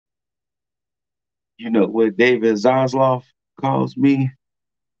You know what David Zaslav calls me?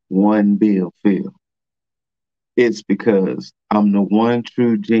 One Bill Phil. It's because I'm the one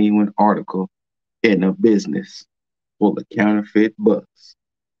true genuine article in a business full of counterfeit bucks.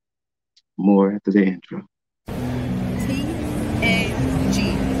 More after the intro. T.A.G.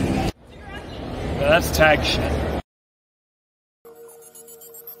 That's tag shit.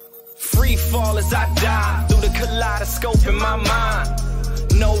 Free fall as I die through the kaleidoscope in my mind.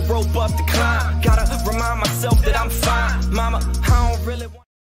 No rope up to climb. Gotta remind myself that I'm fine. Mama, I don't really want.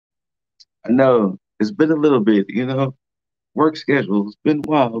 I know it's been a little bit, work schedule's been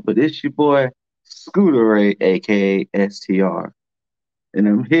wild, but it's your boy ScooterRay, aka STR. And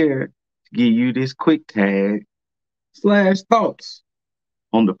I'm here to give you this quick tag / thoughts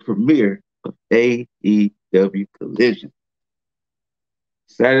on the premiere of AEW Collision.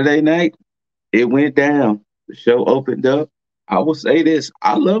 Saturday night, it went down. The show opened up. I will say this.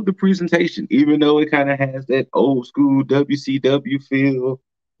 I love the presentation, even though it kind of has that old school WCW feel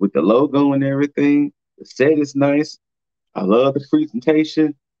with the logo and everything. The set is nice. I love the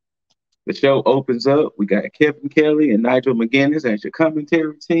presentation. The show opens up. We got Kevin Kelly and Nigel McGuinness as your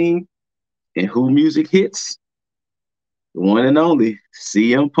commentary team. And who music hits? The one and only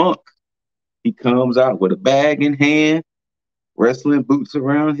CM Punk. He comes out with a bag in hand, wrestling boots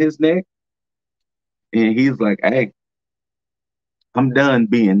around his neck. And he's like, hey, I'm done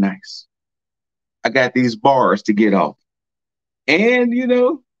being nice. I got these bars to get off. And,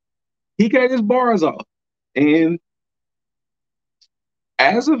 he got his bars off. And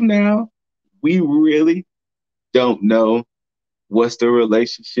as of now, we really don't know what's the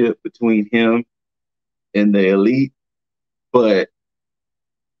relationship between him and the Elite. But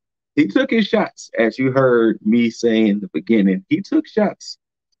he took his shots, as you heard me say in the beginning. He took shots.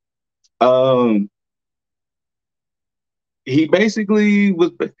 He basically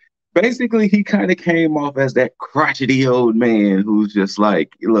he kind of came off as that crotchety old man who's just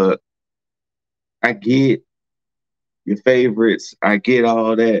like, look, I get your favorites, I get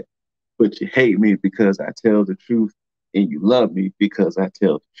all that, but you hate me because I tell the truth, and you love me because I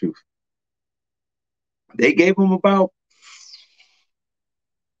tell the truth. They gave him about,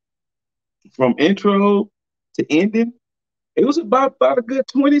 from intro to ending, it was about a good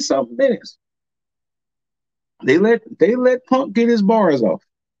 20-something minutes. They let Punk get his bars off.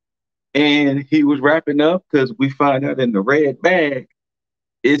 And he was wrapping up because we find out in the red bag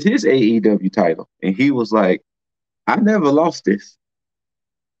is his AEW title. And he was like, I never lost this.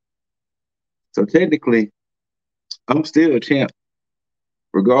 So technically, I'm still a champ,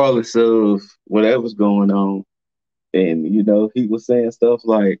 regardless of whatever's going on. And, he was saying stuff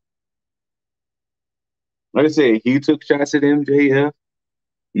like I said, he took shots at MJF.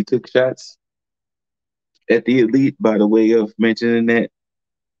 He took shots at the Elite by the way of mentioning that,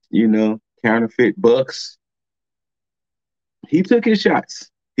 counterfeit bucks. He took his shots.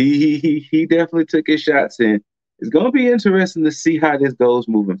 He definitely took his shots, and it's going to be interesting to see how this goes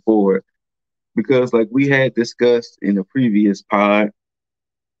moving forward. Because like we had discussed in a previous pod,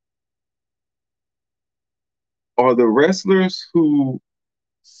 are the wrestlers who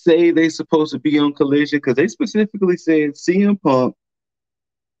say they're supposed to be on Collision, because they specifically said CM Punk,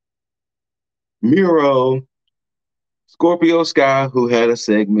 Miro, Scorpio Sky, who had a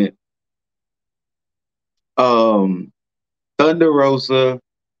segment, Thunder Rosa,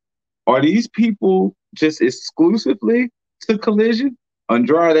 are these people just exclusively to Collision?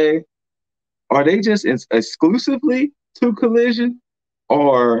 Andrade, are they just exclusively to Collision?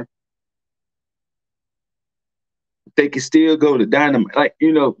 Or they can still go to Dynamite? Like,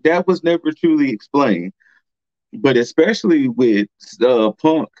 that was never truly explained. But especially with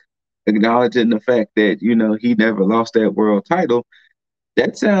Punk acknowledging the fact that, he never lost that world title,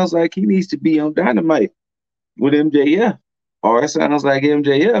 that sounds like he needs to be on Dynamite with MJF. Or it sounds like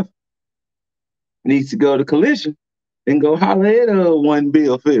MJF needs to go to Collision and go holler at one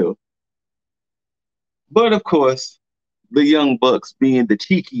Bill Phil. But of course, the Young Bucks, being the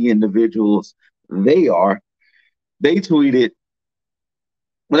cheeky individuals they are, they tweeted,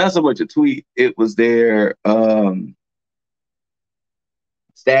 well, not so much a tweet, it was their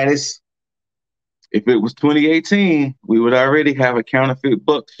status. If it was 2018, we would already have a counterfeit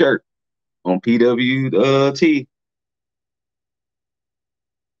Buck shirt on PWT.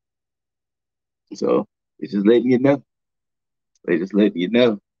 So it's just letting you know. They just letting you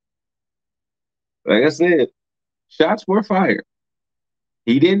know. Like I said, shots were fired.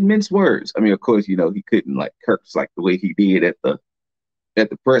 He didn't mince words. I mean, of course, he couldn't like curse like the way he did at the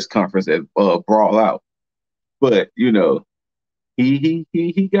press conference at Brawl Out. But he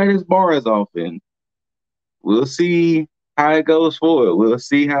got his bars off, and we'll see how it goes forward. We'll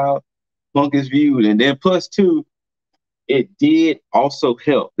see how Punk is viewed. And then plus two, it did also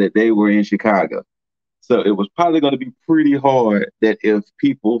help that they were in Chicago. So it was probably going to be pretty hard that if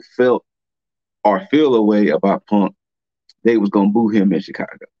people felt or feel a way about Punk, they was going to boo him in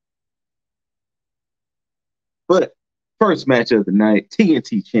Chicago. But first match of the night,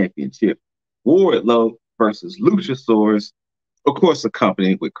 TNT Championship, Wardlow versus Luchasaurus, of course,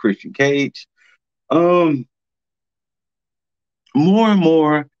 accompanied with Christian Cage. More and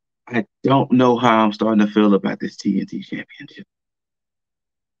more, I don't know how I'm starting to feel about this TNT Championship.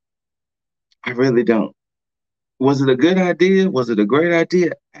 I really don't. Was it a good idea? Was it a great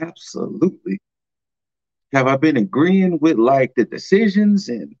idea? Absolutely. Have I been agreeing with like the decisions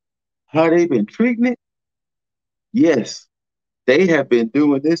and how they've been treating it? Yes. They have been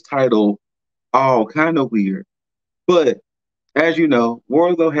doing this title all kind of weird. But as you know,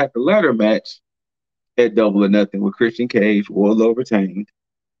 Wardlow had the ladder match at Double or Nothing with Christian Cage. Wardlow retained.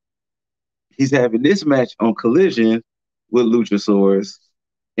 He's having this match on Collision with Luchasaurus.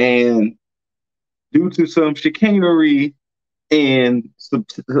 And due to some chicanery and some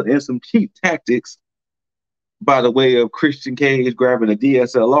cheap tactics, by the way of Christian Cage grabbing a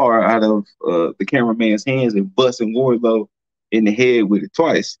DSLR out of the cameraman's hands and busting Wardlow in the head with it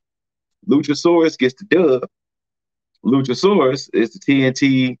twice, Luchasaurus gets the dub. Luchasaurus is the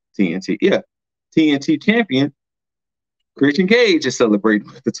TNT champion. Christian Cage is celebrating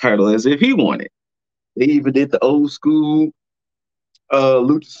with the title as if he won it. They even did the old school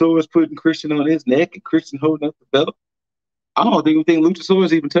Luchasaurus putting Christian on his neck and Christian holding up the belt. I don't even think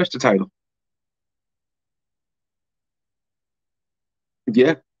Luchasaurus even touched the title.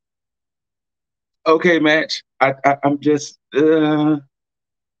 Yeah. Okay, match. I'm just with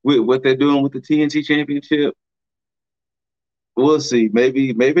what they're doing with the TNT Championship. We'll see.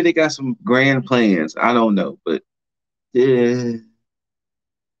 Maybe they got some grand plans. I don't know, but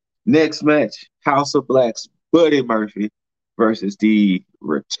next match, House of Black's Buddy Murphy versus the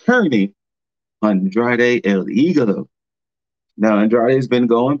returning Andrade El Idolo. Now Andrade's been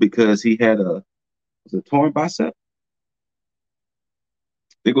going because he had a torn bicep.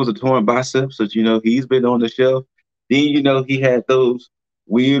 I think it was a torn bicep, so he's been on the shelf. Then he had those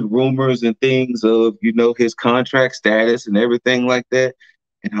weird rumors and things of his contract status and everything like that.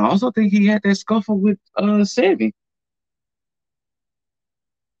 And I also think he had that scuffle with Sammy.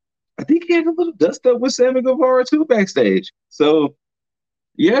 I think he had a little dust up with Sammy Guevara too backstage. So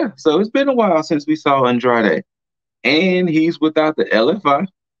yeah, so it's been a while since we saw Andrade, and he's without the LFI.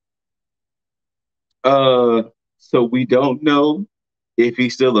 So we don't know if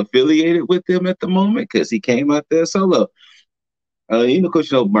he's still affiliated with them at the moment because he came out there solo.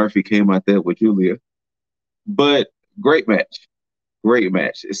 Coach Murphy came out there with Julia, but great match,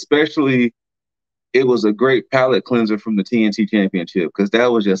 especially. It was a great palate cleanser from the TNT Championship because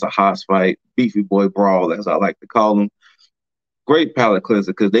that was just a hoss fight, beefy boy brawl, as I like to call them. Great palate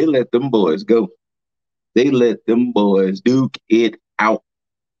cleanser because they let them boys go. They let them boys duke it out.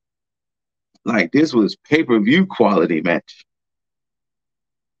 Like, this was pay-per-view quality match.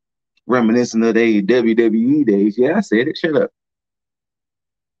 Reminiscent of the WWE days. Yeah, I said it. Shut up.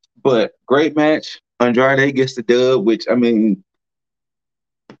 But great match. Andrade gets the dub, which, I mean,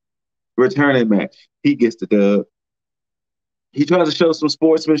 returning match. He gets the dub. He tries to show some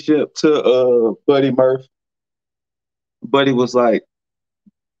sportsmanship to Buddy Murph. Buddy was like,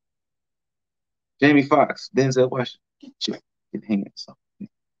 Jamie Foxx, Denzel Washington, get your hands off me.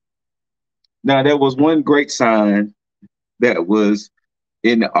 Now, there was one great sign that was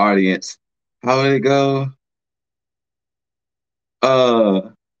in the audience. How did it go?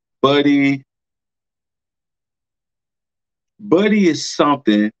 Buddy is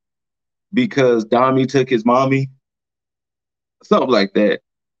something because Dami took his mommy. Something like that.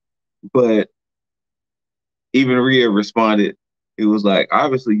 But even Rhea responded. It was like,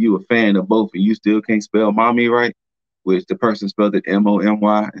 obviously you a fan of both and you still can't spell mommy right, which the person spelled it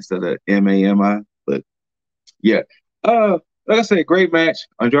M-O-M-Y instead of M-A-M-I. But yeah. Like I said, great match.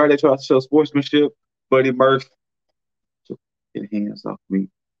 Andrade tried to show sportsmanship. Buddy Murph, get hands off me.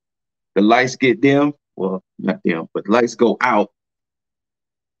 The lights get dim. Well, not dim, but the lights go out.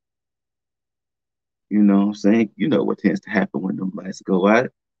 You know what I'm saying? You know what tends to happen when the lights go out.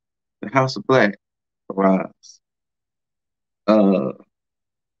 The House of Black arrives.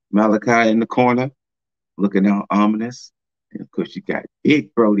 Malachi in the corner, looking out ominous. And of course, you got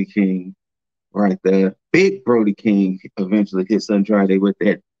Big Brody King right there. Big Brody King eventually hits Andrade with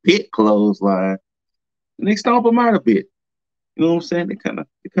that big clothesline. And they stomp him out a bit. You know what I'm saying? They kind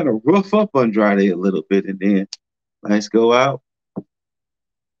of rough up Andrade a little bit, and then lights go out.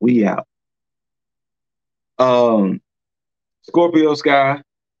 We out. Scorpio Sky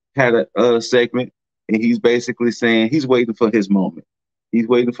had a segment, and he's basically saying he's waiting for his moment. He's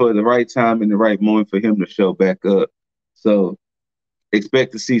waiting for the right time and the right moment for him to show back up. So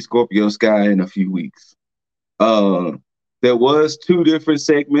expect to see Scorpio Sky in a few weeks. Uh, there was two different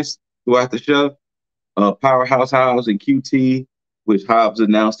segments throughout the show. Powerhouse Hobbs and QT, which Hobbs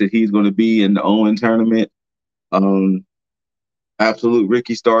announced that he's going to be in the Owen tournament. Absolute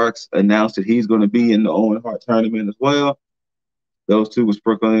Ricky Starks announced that he's going to be in the Owen Hart tournament as well. Those two were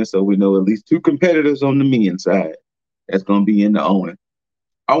sprinkled in, so we know at least two competitors on the men's side that's going to be in the Owen.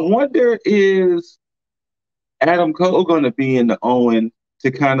 I wonder, is Adam Cole going to be in the Owen to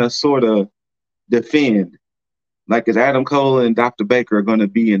kind of sort of defend? Like, is Adam Cole and Dr. Baker going to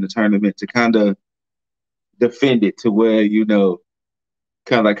be in the tournament to kind of defend it to where, you know,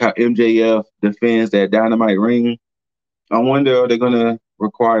 kind of like how MJF defends that Dynamite ring? I wonder, are they going to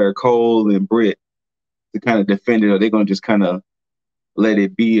require Cole and Britt to kind of defend it, or are they going to just kind of let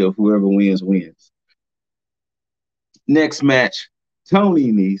it be of whoever wins, wins? Next match,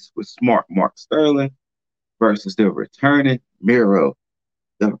 Tony Nese with Smart Mark Sterling versus the returning Miro,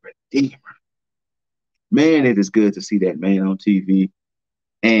 the Redeemer. Man, it is good to see that man on TV.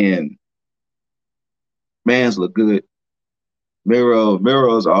 And mans look good.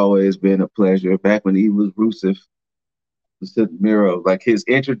 Miro's always been a pleasure. Back when he was Rusev, Miro, like his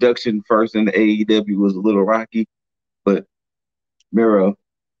introduction first in the AEW was a little rocky, but Miro,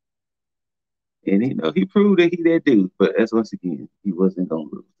 and you know, he proved that he that dude. But as once again, he wasn't gonna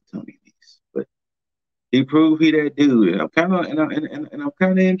lose to Tony Nese. But he proved he that dude. And I'm kind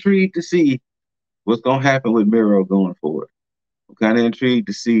of intrigued to see what's gonna happen with Miro going forward. I'm kind of intrigued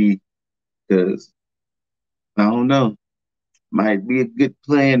to see, because I don't know, might be a good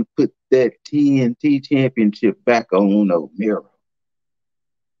plan to put that TNT championship back on Miro,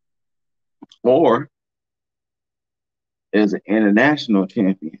 or as an international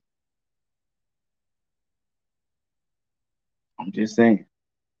champion. I'm just saying.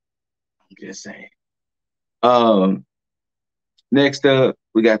 Next up,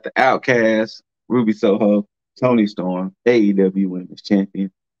 we got the Outcast, Ruby Soho, Tony Storm, AEW Women's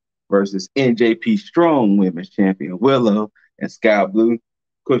Champion, versus NJP Strong Women's Champion, Willow and Sky Blue. Of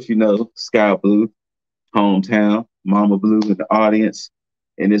course, you know, Sky Blue, hometown, Mama Blue in the audience.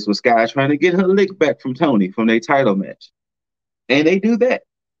 And this was Sky trying to get her lick back from Tony from their title match. And they do that.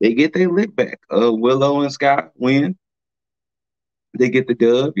 They get their lick back. Willow and Sky win. They get the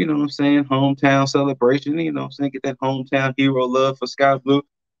dub, you know what I'm saying? Hometown celebration, you know what I'm saying? Get that hometown hero love for Sky Blue.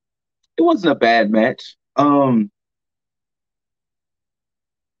 It wasn't a bad match. What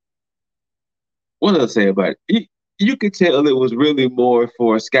did I say about it? You could tell it was really more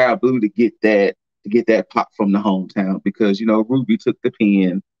for Sky Blue to get that pop from the hometown, because, you know, Ruby took the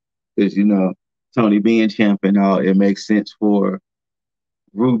pin, because, you know, Tony being champ and all, it makes sense for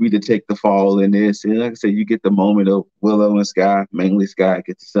Ruby to take the fall in this. And like I said, you get the moment of Willow and Sky, mainly Sky,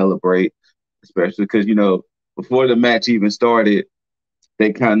 get to celebrate, especially because, you know, before the match even started,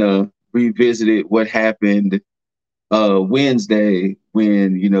 they kind of revisited what happened Wednesday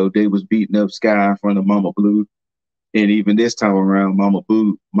when, you know, they was beating up Sky in front of Mama Blue. And even this time around, Mama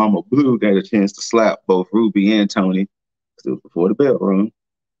Blue got a chance to slap both Ruby and Tony, because it was before the bell rung.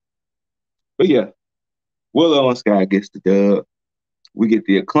 But yeah, Willow and Sky gets the dub. We get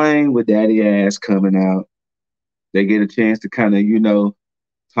the Acclaim with Daddy Ass coming out. They get a chance to kind of, you know,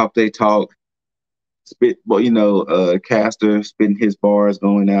 talk their talk, spit, well, you know, Caster spitting his bars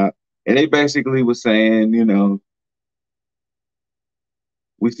going out. And they basically were saying, you know,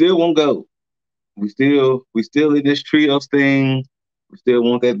 we still won't go. We still in this trios thing. We still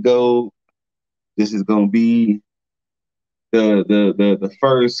want that gold. This is gonna be the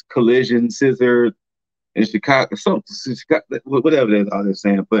first collision scissor in Chicago, whatever it is, all they're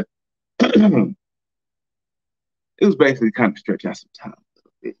saying. But it was basically kind of stretch out some time,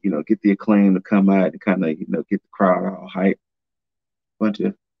 you know, get the Acclaim to come out and kind of, you know, get the crowd all hyped. Bunch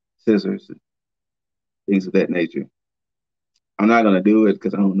of scissors and things of that nature. I'm not gonna do it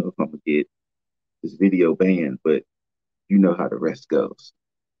because I don't know if I'm gonna get this video banned, but you know how the rest goes.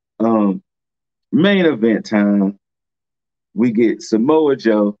 Main event time. We get Samoa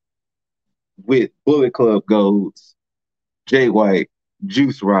Joe with Bullet Club Golds, Jay White,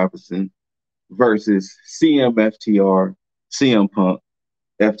 Juice Robinson versus CM Punk,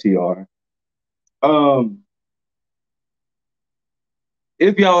 FTR.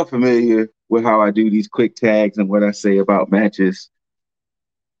 If y'all are familiar with how I do these quick tags and what I say about matches,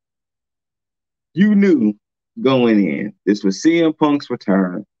 you knew going in, this was CM Punk's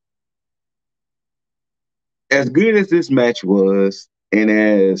return. As good as this match was, and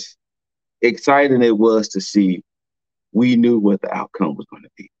as exciting it was to see, we knew what the outcome was going to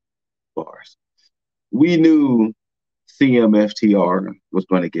be. we knew CMFTR was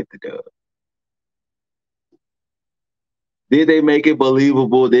going to get the dub. Did they make it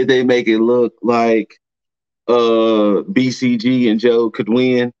believable? Did they make it look like BCG and Joe could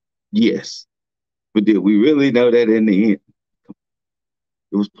win? Yes. But did we really know that in the end?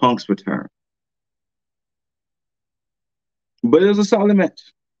 It was Punk's return. But it was a solid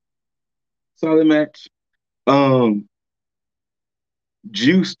match. Solid match.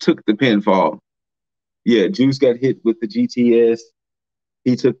 Juice took the pinfall. Yeah, Juice got hit with the GTS.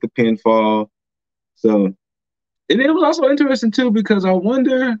 He took the pinfall. So, and it was also interesting too because I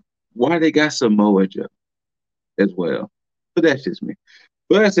wonder why they got Samoa Joe as well. But that's just me.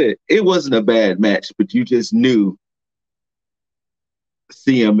 But that's it. It wasn't a bad match, but you just knew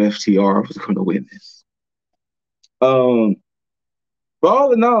CMFTR was going to win this. But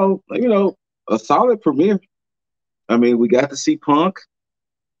all in all, a solid premiere. I mean, we got to see Punk.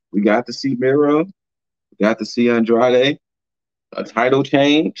 We got to see Miro. We got to see Andrade. A title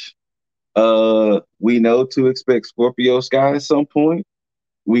change. We know to expect Scorpio Sky at some point.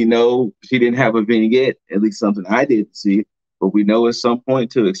 We know she didn't have a vignette, at least something I didn't see, but we know at some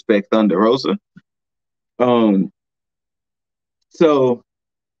point to expect Thunder Rosa. So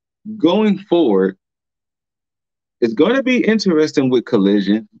going forward, it's going to be interesting with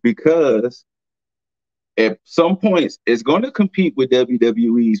Collision because at some points it's going to compete with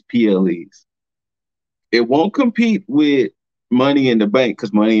WWE's PLEs. It won't compete with Money in the Bank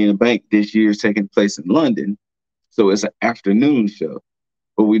because Money in the Bank this year is taking place in London. So it's an afternoon show.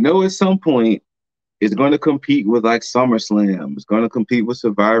 But we know at some point it's going to compete with like SummerSlam. It's going to compete with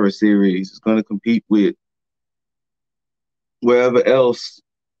Survivor Series. It's going to compete with wherever else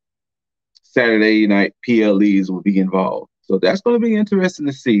Saturday night PLEs will be involved. So that's going to be interesting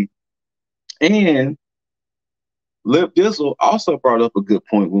to see. And Lip Dizzle also brought up a good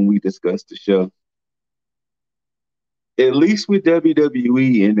point when we discussed the show. At least with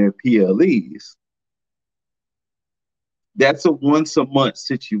WWE and their PLEs, that's a once a month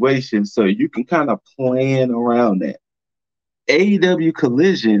situation, so you can kind of plan around that. AEW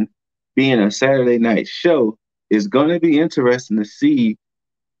Collision being a Saturday night show is going to be interesting to see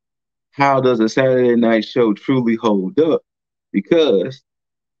how does a Saturday night show truly hold up, because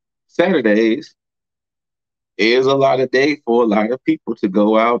Saturdays is a lot of day for a lot of people to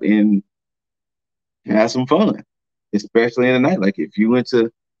go out and have some fun, especially in the night. Like if you went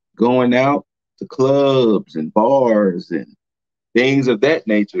to going out to clubs and bars and things of that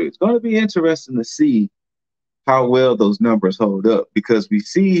nature, it's going to be interesting to see how well those numbers hold up, because we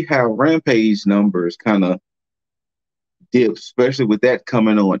see how Rampage numbers kind of dip, especially with that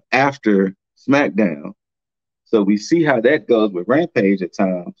coming on after SmackDown. So we see how that goes with Rampage at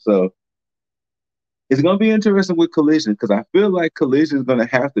times. So it's going to be interesting with Collision, because I feel like Collision is going to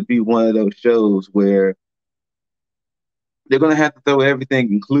have to be one of those shows where they're going to have to throw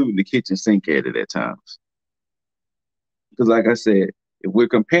everything, including the kitchen sink, at it at times. Because like I said, if we're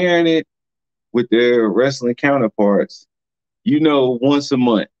comparing it with their wrestling counterparts, once a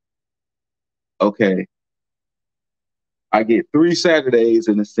month, okay, I get 3 Saturdays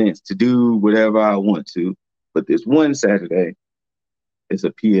in a sense to do whatever I want to, but this one Saturday is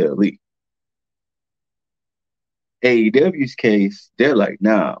a PLE. AEW's case, they're like,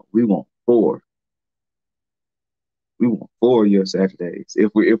 nah, we want 4. We want 4 of your Saturdays.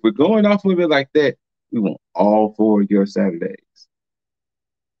 If we're going off of it like that, we want all 4 of your Saturdays.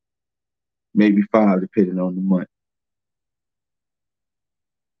 Maybe 5, depending on the month.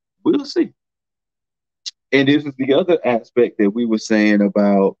 We'll see. And this is the other aspect that we were saying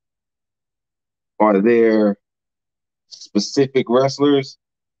about, are there specific wrestlers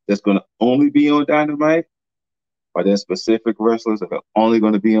that's going to only be on Dynamite? Are there specific wrestlers that are only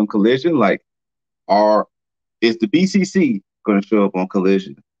going to be on Collision? Like, is the BCC going to show up on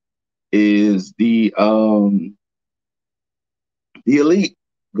Collision? Is the Elite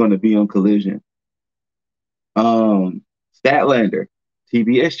going to be on Collision? Statlander,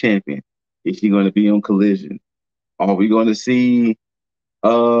 TBS champion, is she going to be on Collision? Are we going to see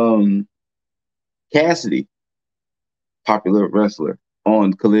Cassidy, popular wrestler,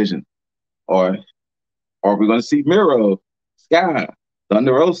 on Collision? Or are we going to see Miro, Sky,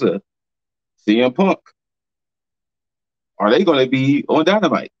 Thunder Rosa, CM Punk? Are they going to be on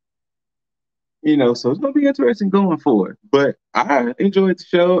Dynamite? So it's going to be interesting going forward. But I enjoyed the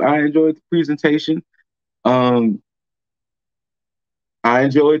show. I enjoyed the presentation. I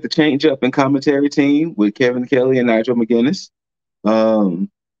enjoyed the change up in commentary team with Kevin Kelly and Nigel McGuinness.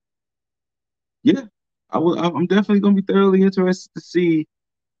 Yeah, I'm definitely going to be thoroughly interested to see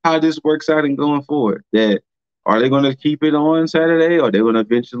how this works out and going forward. Are they going to keep it on Saturday? Or are they going to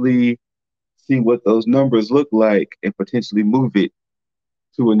eventually see what those numbers look like and potentially move it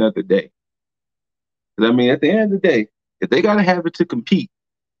to another day. Because I mean, at the end of the day, if they gotta have it to compete,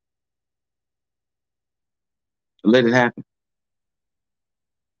 let it happen.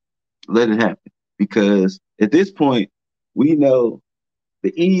 Let it happen. Because at this point, we know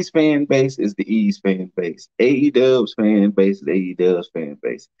the E's fan base is the E's fan base. AEW's fan base is AEW's fan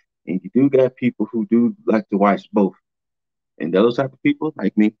base. And you do got people who do like to watch both. And those type of people,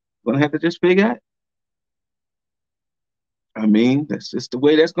 like me, gonna have to just figure out. I mean, that's just the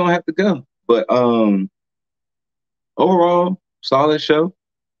way that's gonna have to go. But overall, solid show.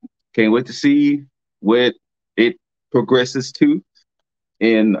 Can't wait to see what it progresses to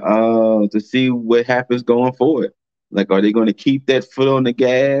and to see what happens going forward. Like, are they going to keep that foot on the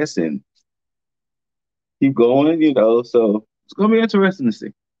gas and keep going? So it's going to be interesting to see.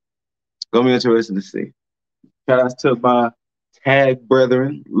 It's going to be interesting to see. Shout out to my tag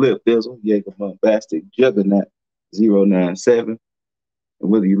brethren, Lip Dizzle, Jaeger Bastard, Juggernaut 097. And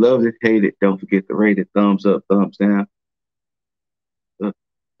whether you love it, hate it, don't forget to rate it, thumbs up, thumbs down.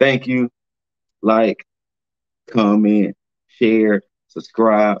 Thank you. Like, comment, share,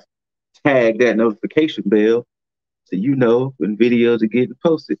 subscribe, tag that notification bell so you know when videos are getting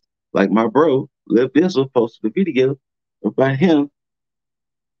posted. Like my bro, Lip Dizzle, posted a video about him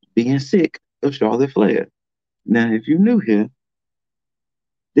being sick of Charlotte Flair. Now, if you new here,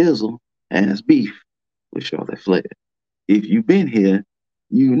 Dizzle has beef with Charlotte Flair. If you've been here,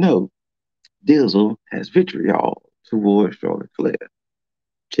 you know Dizzle has vitriol towards Charlotte Flair.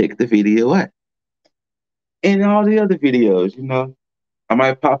 Check the video out. And all the other videos, I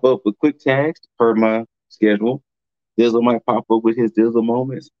might pop up with quick tags per my schedule. Dizzle might pop up with his Dizzle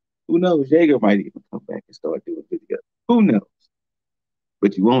moments. Who knows? Jaeger might even come back and start doing videos. Who knows?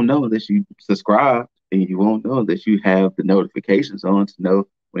 But you won't know unless you subscribe, and you won't know unless you have the notifications on to know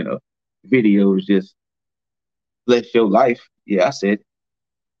when a video is just bless your life. Yeah, I said it.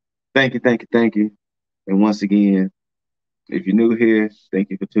 Thank you, thank you, thank you. And once again, if you're new here, thank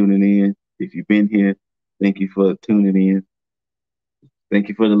you for tuning in. If you've been here, thank you for tuning in. Thank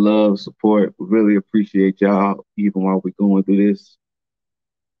you for the love, support. We really appreciate y'all, even while we're going through this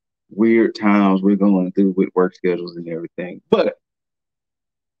weird times we're going through with work schedules and everything. But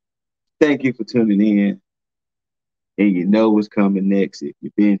thank you for tuning in. And you know what's coming next. If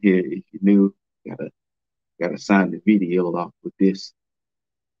you've been here, if you're new, gotta sign the video off with this,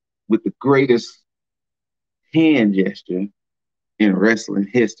 with the greatest hand gesture in wrestling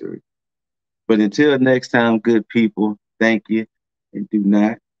history. But until next time, good people, thank you. And do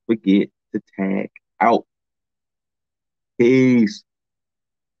not forget to tag out. Peace.